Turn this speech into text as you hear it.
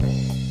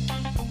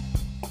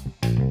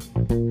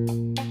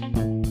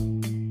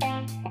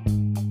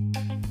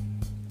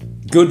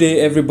Good day,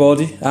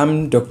 everybody.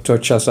 I'm Dr.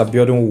 Charles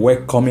Abiodun,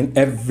 welcoming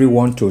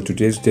everyone to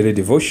today's Daily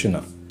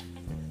Devotional.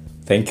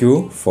 Thank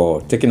you for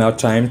taking our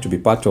time to be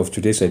part of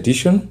today's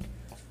edition.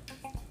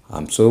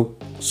 I'm so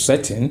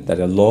certain that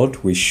the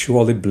Lord will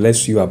surely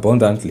bless you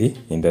abundantly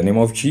in the name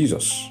of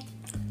Jesus.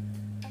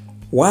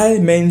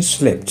 While men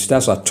slept,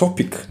 that's our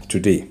topic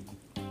today.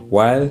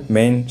 While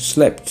men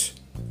slept.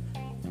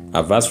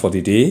 Our verse for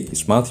the day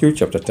is Matthew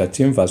chapter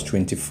 13, verse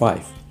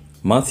 25.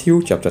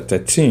 Matthew chapter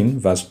 13,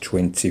 verse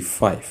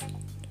 25.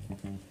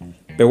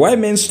 But while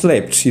men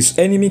slept, his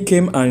enemy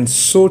came and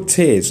sowed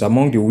tares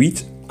among the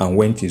wheat and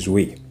went his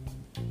way.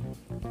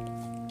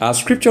 Our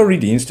scripture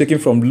reading is taken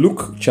from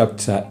Luke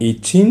chapter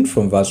 18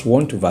 from verse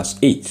 1 to verse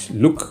 8.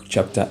 Luke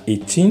chapter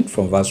 18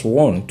 from verse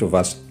 1 to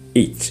verse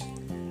 8.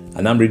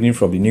 And I'm reading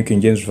from the New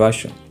King James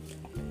Version.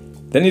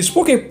 Then he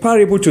spoke a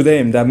parable to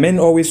them that men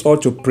always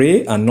ought to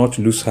pray and not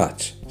lose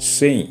heart,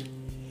 saying,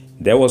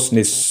 There was in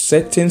a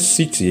certain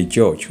city a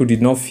judge who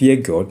did not fear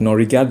God nor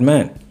regard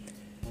man.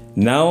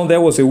 Now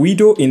there was a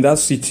widow in that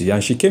city,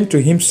 and she came to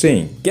him,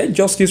 saying, Get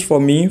justice for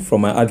me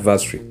from my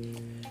adversary.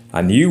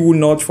 And he would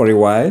not for a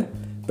while,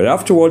 but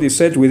afterward he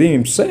said within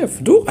himself,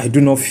 Though I do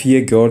not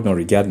fear God nor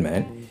regard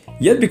man,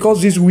 yet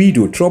because this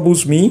widow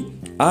troubles me,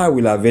 I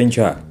will avenge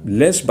her,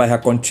 lest by her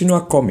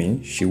continual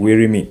coming she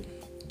weary me.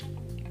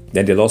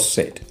 Then the Lord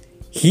said,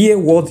 Hear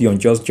what the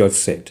unjust judge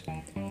said.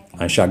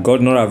 And shall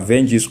God not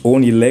avenge his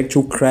own elect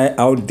who cry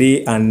out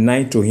day and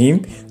night to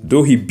him,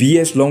 though he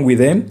bears long with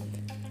them?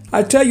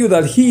 I tell you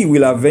that he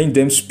will avenge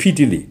them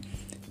speedily.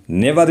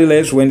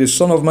 Nevertheless, when the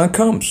Son of Man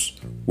comes,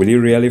 will he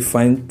really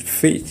find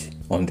faith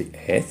on the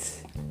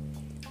earth?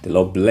 The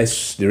Lord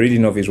bless the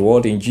reading of his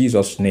word in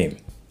Jesus' name.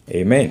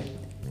 Amen.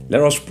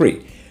 Let us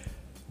pray.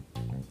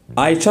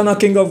 Our eternal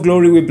King of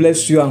glory, we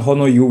bless you and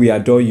honor you. We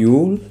adore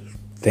you.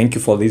 Thank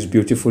you for this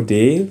beautiful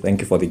day.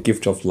 Thank you for the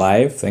gift of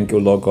life. Thank you,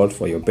 Lord God,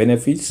 for your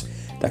benefits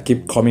that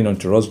keep coming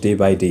unto us day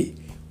by day.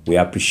 We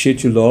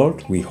appreciate you,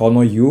 Lord. We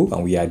honor you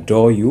and we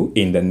adore you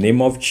in the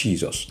name of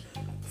Jesus.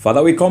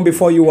 Father, we come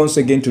before you once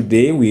again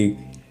today. We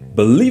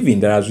believe in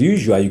that as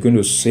usual, you're going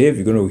to save,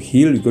 you're going to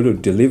heal, you're going to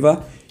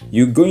deliver.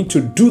 You're going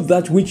to do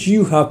that which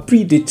you have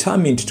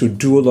predetermined to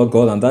do, O Lord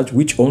God, and that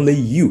which only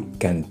you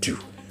can do.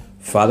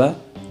 Father,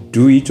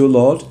 do it, O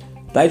Lord,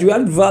 that we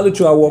add value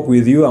to our work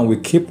with you and we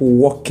keep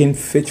walking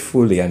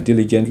faithfully and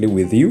diligently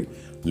with you,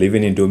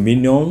 living in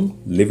dominion,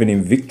 living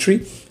in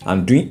victory,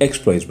 and doing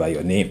exploits by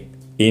your name.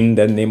 In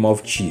the name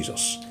of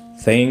Jesus.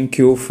 Thank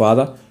you,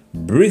 Father.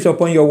 Breathe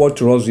upon your word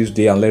to us this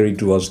day and let it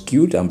do us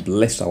good and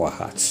bless our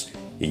hearts.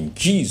 In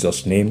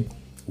Jesus' name,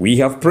 we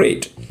have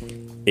prayed.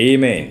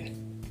 Amen.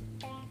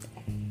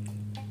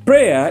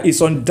 Prayer is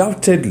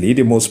undoubtedly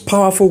the most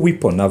powerful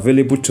weapon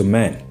available to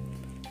man.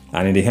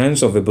 And in the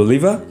hands of a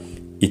believer,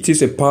 it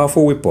is a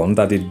powerful weapon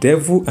that the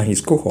devil and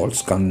his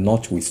cohorts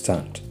cannot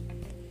withstand.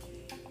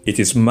 It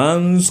is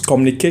man's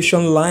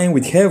communication line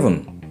with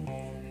heaven,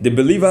 the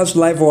believer's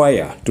live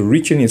wire to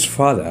reaching his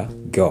Father,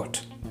 God.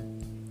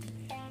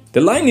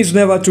 The line is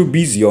never too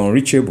busy or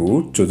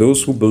unreachable to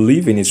those who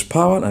believe in his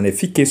power and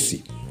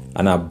efficacy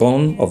and are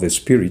born of the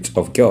Spirit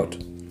of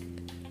God.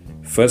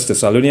 1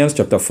 Thessalonians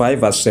chapter 5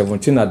 verse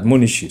 17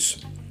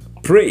 admonishes,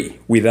 Pray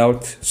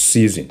without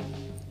ceasing.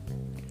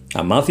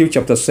 And Matthew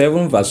chapter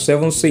 7 verse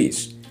 7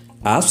 says,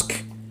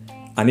 Ask,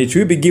 and it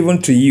will be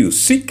given to you.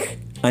 Seek,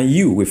 and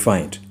you will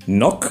find.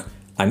 Knock,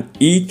 and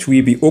it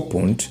will be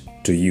opened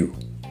to you.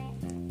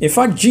 In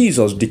fact,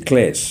 Jesus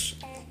declares,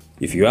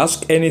 If you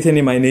ask anything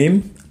in my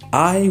name,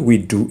 I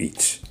will do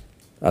it.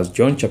 As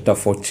John chapter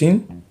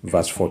 14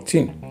 verse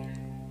 14.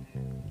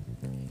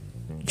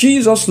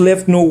 Jesus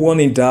left no one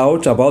in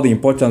doubt about the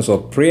importance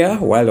of prayer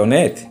while on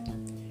earth.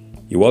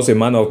 He was a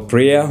man of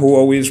prayer who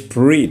always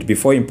prayed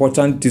before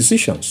important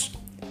decisions.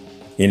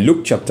 In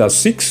Luke chapter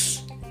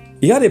 6,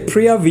 he had a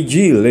prayer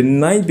vigil the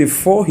night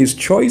before his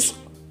choice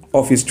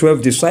of his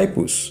 12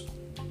 disciples.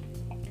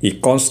 He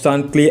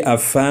constantly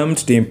affirmed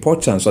the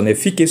importance and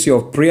efficacy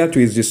of prayer to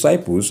his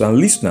disciples and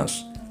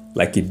listeners,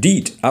 like he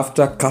did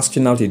after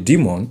casting out a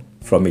demon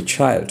from a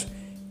child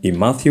in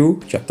Matthew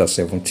chapter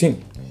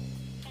 17.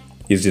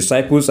 His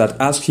disciples had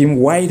asked him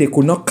why they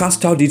could not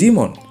cast out the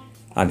demon,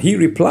 and he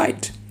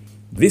replied,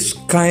 This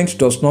kind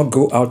does not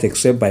go out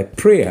except by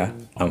prayer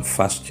and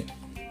fasting.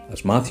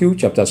 That's Matthew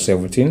chapter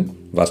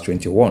 17, verse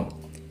 21.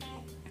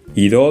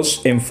 He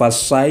thus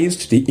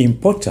emphasized the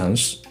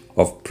importance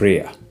of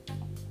prayer.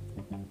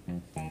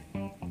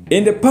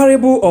 In the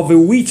parable of the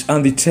wheat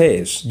and the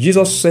tares,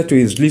 Jesus said to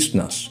his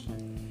listeners,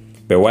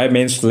 But while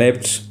men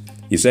slept,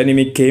 his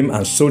enemy came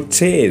and sowed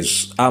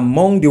tares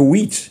among the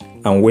wheat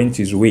and went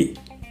his way.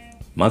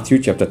 Matthew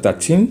chapter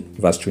 13,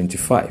 verse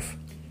 25.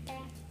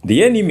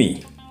 The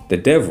enemy, the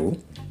devil,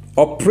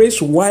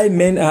 operates while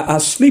men are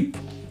asleep,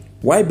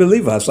 while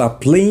believers are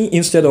playing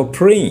instead of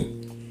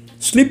praying,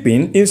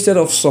 sleeping instead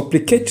of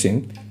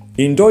supplicating,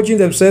 indulging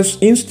themselves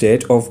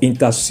instead of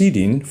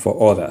interceding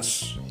for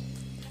others.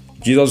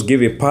 Jesus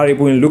gave a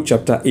parable in Luke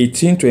chapter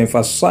 18 to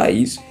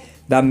emphasize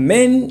that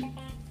men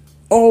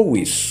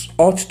always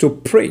ought to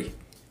pray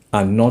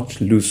and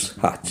not lose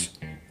heart.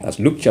 That's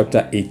Luke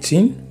chapter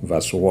 18,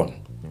 verse 1.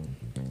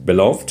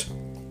 Beloved,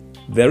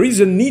 there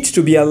is a need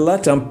to be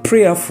alert and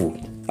prayerful,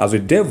 as the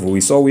devil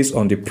is always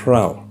on the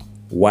prowl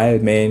while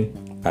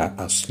men are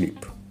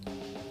asleep.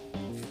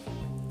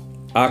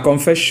 Our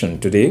confession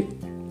today: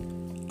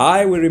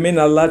 I will remain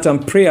alert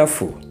and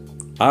prayerful.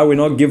 I will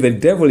not give the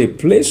devil a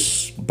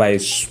place by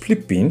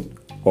sleeping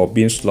or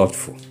being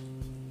slothful.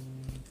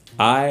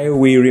 I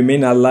will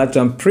remain alert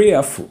and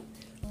prayerful.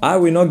 I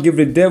will not give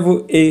the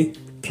devil a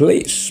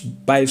place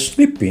by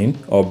sleeping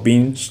or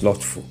being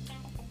slothful.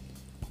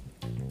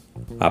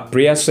 Our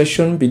prayer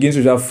session begins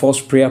with our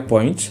first prayer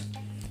point.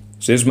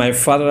 It says, my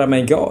Father and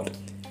my God,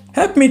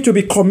 help me to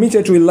be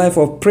committed to a life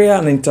of prayer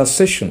and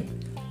intercession.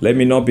 Let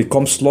me not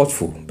become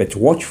slothful, but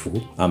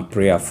watchful and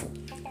prayerful.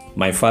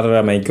 My Father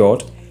and my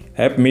God,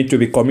 help me to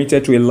be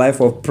committed to a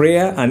life of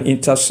prayer and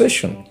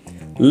intercession.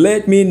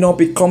 Let me not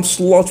become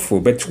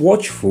slothful, but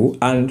watchful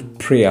and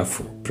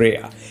prayerful.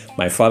 Prayer.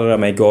 My Father and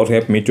my God,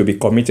 help me to be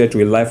committed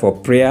to a life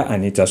of prayer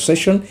and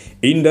intercession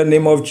in the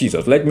name of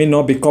Jesus. Let me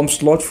not become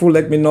slothful.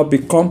 Let me not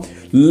become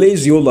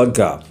lazy, O Lord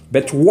God,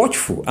 but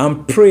watchful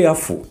and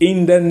prayerful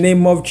in the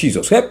name of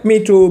Jesus. Help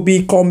me to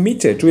be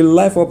committed to a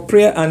life of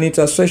prayer and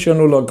intercession,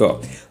 O Lord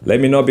God. Let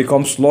me not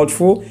become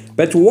slothful,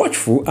 but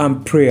watchful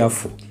and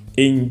prayerful.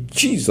 In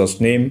Jesus'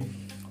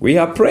 name, we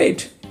have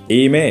prayed.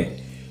 Amen.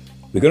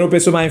 We're going to pray.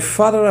 So, my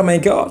Father and my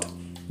God,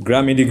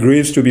 grant me the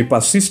grace to be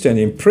persistent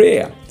in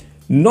prayer,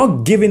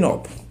 not giving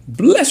up.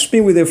 Bless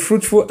me with a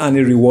fruitful and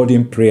a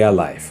rewarding prayer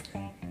life.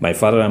 My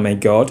Father and my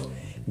God,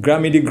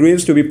 grant me the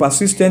grace to be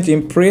persistent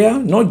in prayer,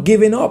 not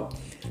giving up.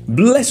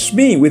 Bless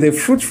me with a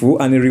fruitful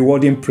and a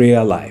rewarding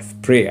prayer life.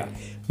 Prayer.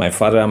 My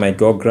Father and my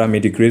God, grant me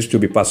the grace to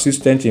be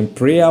persistent in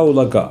prayer, O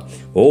Lord God.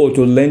 Oh,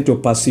 to learn to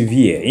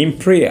persevere in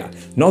prayer,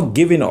 not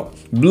giving up.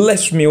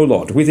 Bless me, O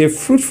Lord, with a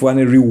fruitful and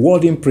a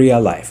rewarding prayer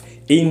life.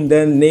 In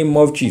the name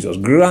of Jesus,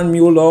 grant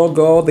me, O Lord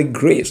God, the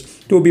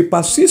grace to be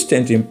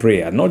persistent in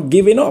prayer, not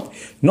giving up,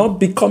 not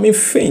becoming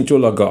faint, O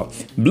Lord God.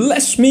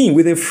 Bless me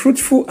with a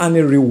fruitful and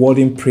a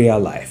rewarding prayer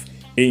life.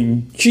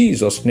 In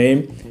Jesus'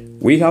 name,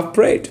 we have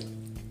prayed.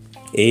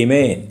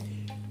 Amen.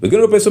 We're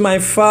going to pray. So, my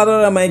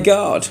Father and my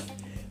God,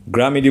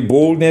 grant me the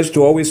boldness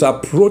to always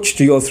approach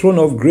to your throne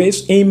of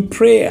grace in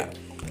prayer.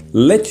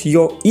 Let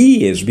your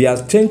ears be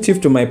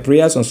attentive to my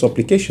prayers and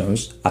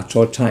supplications at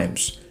all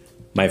times.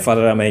 My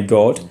Father and my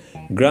God,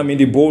 grant me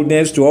the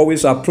boldness to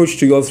always approach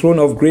to your throne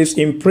of grace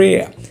in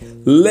prayer.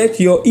 Let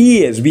your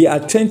ears be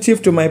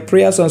attentive to my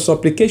prayers and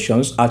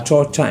supplications at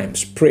all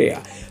times.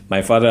 Prayer.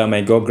 My Father and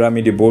my God, grant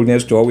me the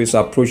boldness to always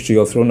approach to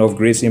your throne of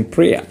grace in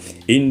prayer.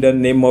 In the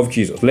name of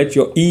Jesus, let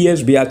your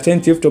ears be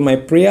attentive to my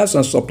prayers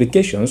and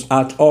supplications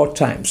at all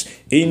times.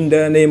 In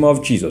the name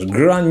of Jesus,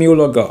 grant me, O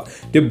Lord God,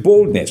 the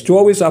boldness to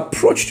always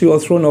approach to your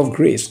throne of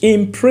grace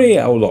in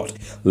prayer, O Lord.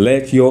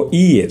 Let your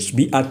ears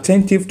be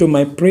attentive to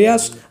my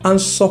prayers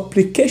and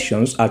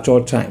supplications at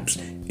all times.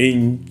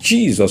 In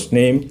Jesus'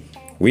 name,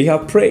 we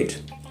have prayed.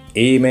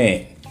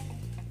 Amen.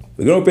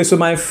 We're going to pray. So,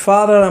 my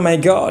Father and my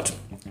God,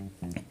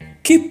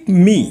 keep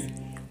me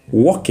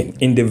walking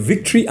in the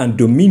victory and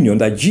dominion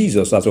that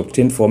Jesus has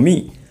obtained for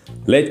me.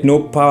 Let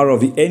no power of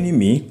the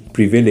enemy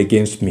prevail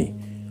against me.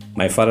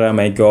 My Father and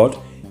my God,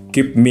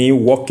 keep me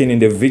walking in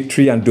the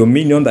victory and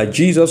dominion that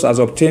Jesus has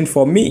obtained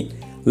for me.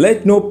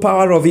 Let no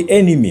power of the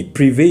enemy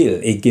prevail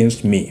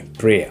against me.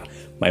 Prayer.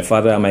 My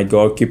Father and my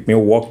God, keep me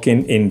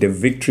walking in the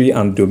victory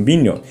and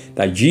dominion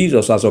that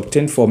Jesus has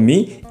obtained for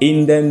me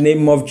in the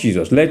name of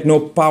Jesus. Let no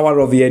power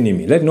of the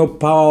enemy, let no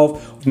power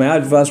of my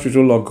adversary,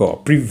 O Lord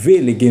God,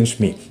 prevail against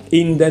me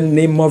in the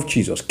name of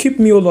Jesus. Keep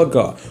me, O Lord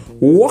God,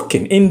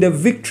 walking in the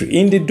victory,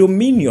 in the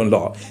dominion,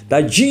 Lord,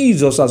 that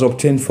Jesus has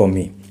obtained for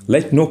me.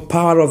 Let no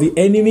power of the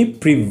enemy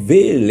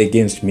prevail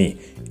against me.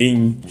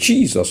 In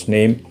Jesus'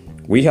 name,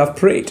 we have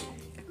prayed.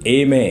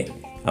 Amen.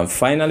 And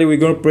finally, we're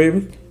going to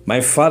pray.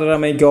 My Father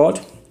and my God,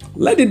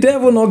 let the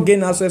devil not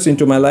gain access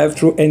into my life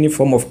through any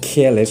form of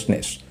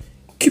carelessness.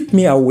 Keep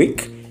me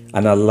awake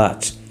and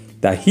alert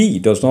that he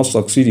does not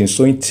succeed in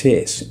sowing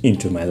tears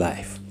into my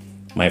life.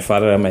 My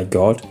Father and my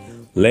God,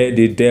 let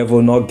the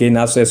devil not gain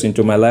access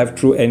into my life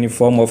through any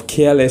form of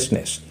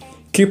carelessness.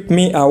 Keep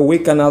me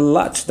awake and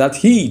alert that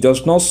he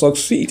does not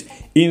succeed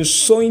in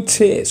sowing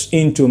tears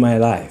into my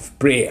life.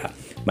 Prayer.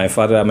 My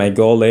Father and my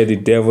God, let the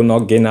devil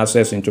not gain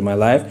access into my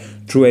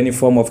life through any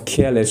form of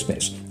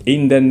carelessness.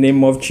 In the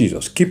name of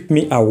Jesus, keep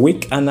me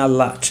awake and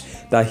alert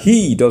that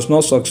he does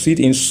not succeed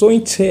in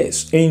sowing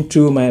tears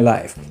into my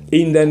life.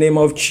 In the name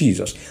of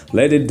Jesus,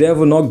 let the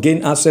devil not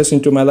gain access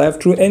into my life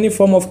through any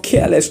form of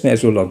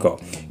carelessness, O Lord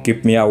God.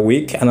 Keep me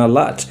awake and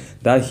alert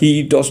that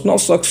he does not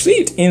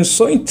succeed in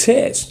sowing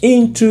tears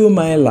into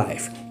my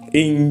life.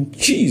 In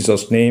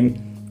Jesus'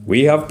 name,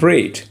 we have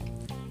prayed.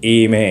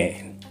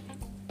 Amen.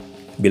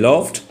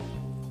 Beloved,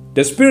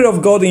 the Spirit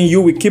of God in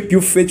you will keep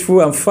you faithful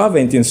and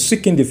fervent in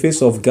seeking the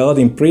face of God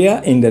in prayer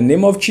in the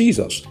name of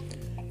Jesus.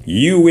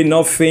 You will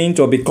not faint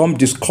or become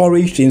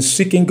discouraged in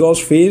seeking God's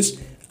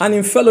face and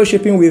in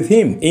fellowshipping with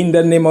Him in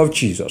the name of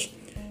Jesus.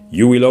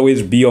 You will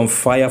always be on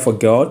fire for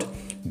God,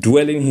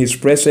 dwelling in His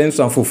presence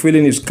and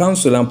fulfilling His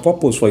counsel and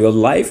purpose for your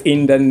life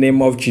in the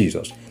name of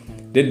Jesus.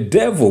 The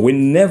devil will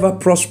never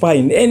prosper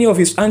in any of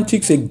his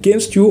antics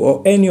against you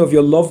or any of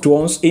your loved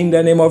ones in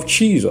the name of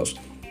Jesus.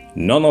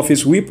 None of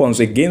his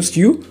weapons against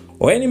you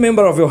or any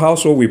member of your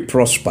household will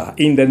prosper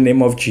in the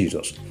name of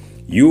Jesus.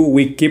 You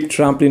will keep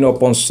trampling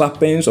upon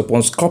serpents,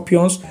 upon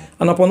scorpions,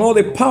 and upon all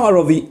the power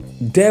of the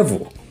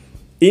devil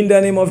in the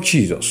name of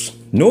Jesus.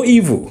 No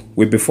evil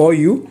will befall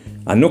you,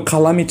 and no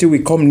calamity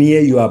will come near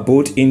your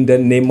abode in the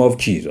name of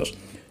Jesus.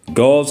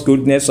 God's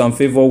goodness and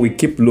favor will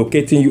keep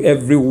locating you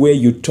everywhere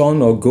you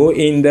turn or go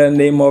in the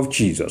name of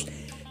Jesus.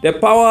 The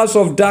powers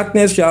of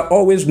darkness shall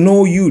always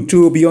know you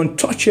to be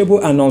untouchable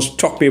and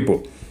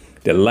unstoppable.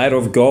 The light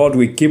of God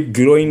will keep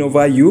glowing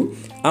over you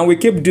and will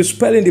keep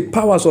dispelling the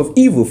powers of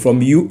evil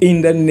from you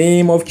in the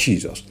name of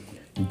Jesus.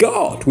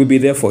 God will be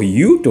there for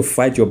you to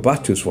fight your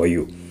battles for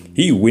you.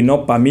 He will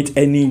not permit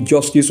any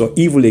injustice or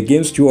evil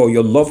against you or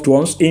your loved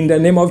ones in the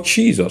name of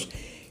Jesus.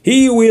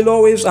 He will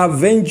always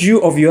avenge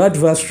you of your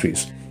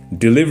adversaries,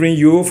 delivering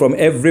you from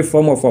every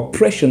form of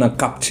oppression and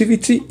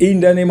captivity in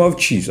the name of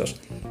Jesus.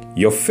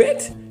 Your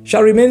faith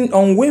shall remain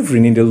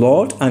unwavering in the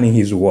Lord and in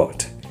His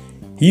word.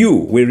 You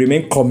will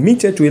remain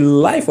committed to a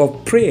life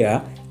of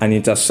prayer and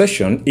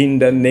intercession in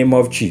the name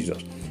of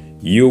Jesus.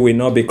 You will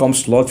not become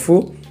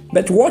slothful,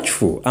 but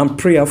watchful and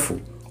prayerful,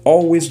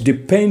 always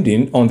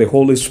depending on the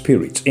Holy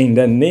Spirit in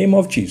the name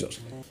of Jesus.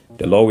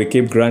 The Lord will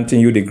keep granting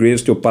you the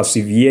grace to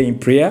persevere in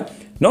prayer,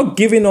 not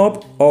giving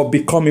up or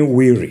becoming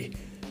weary.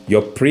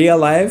 Your prayer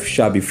life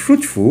shall be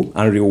fruitful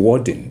and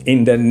rewarding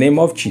in the name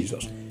of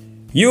Jesus.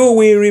 You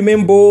will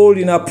remain bold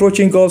in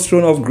approaching God's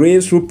throne of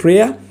grace through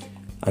prayer,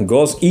 and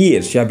God's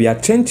ears shall be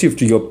attentive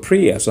to your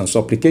prayers and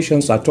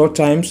supplications at all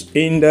times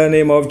in the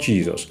name of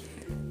Jesus.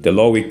 The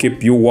Lord will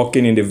keep you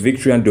walking in the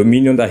victory and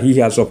dominion that He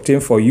has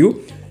obtained for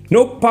you.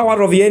 No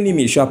power of the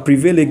enemy shall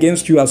prevail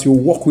against you as you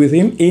walk with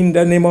Him in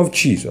the name of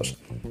Jesus.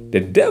 The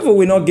devil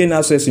will not gain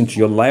access into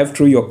your life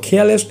through your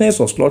carelessness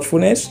or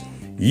slothfulness.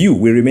 You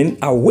will remain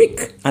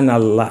awake and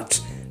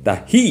alert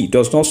that he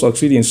does not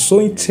succeed in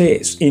sowing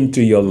tears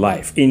into your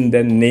life in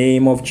the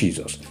name of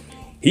Jesus.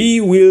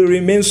 He will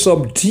remain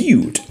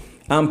subdued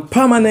and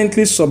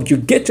permanently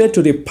subjugated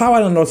to the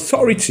power and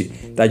authority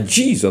that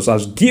Jesus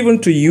has given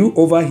to you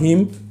over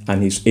him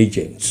and his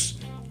agents.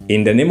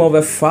 In the name of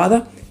the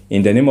Father,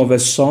 in the name of the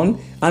Son,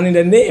 and in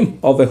the name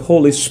of the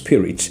Holy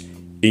Spirit,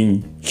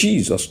 in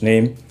Jesus'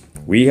 name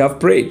we have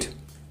prayed.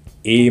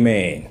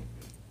 Amen.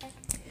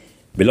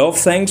 Beloved,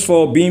 thanks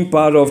for being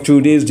part of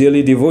today's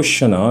daily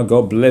devotional.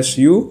 God bless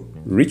you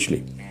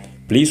richly.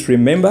 Please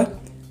remember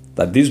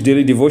that this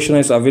daily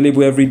devotional is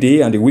available every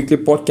day and the weekly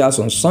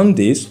podcast on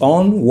Sundays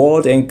on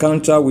World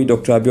Encounter with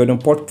Dr.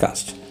 Abiodun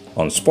podcast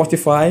on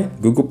Spotify,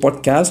 Google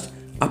Podcast,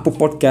 Apple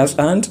Podcast,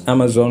 and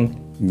Amazon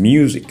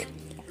Music.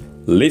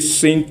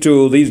 Listen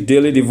to this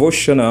daily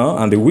devotional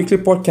and the weekly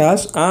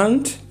podcast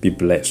and be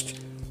blessed.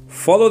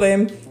 Follow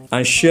them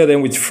and share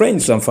them with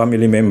friends and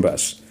family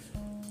members.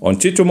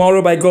 Until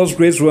tomorrow, by God's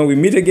grace, when we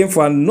meet again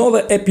for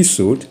another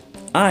episode,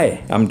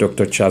 I am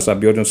Dr. Charles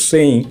Abiodun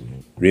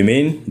saying,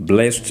 remain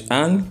blessed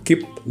and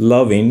keep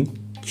loving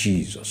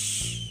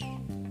Jesus.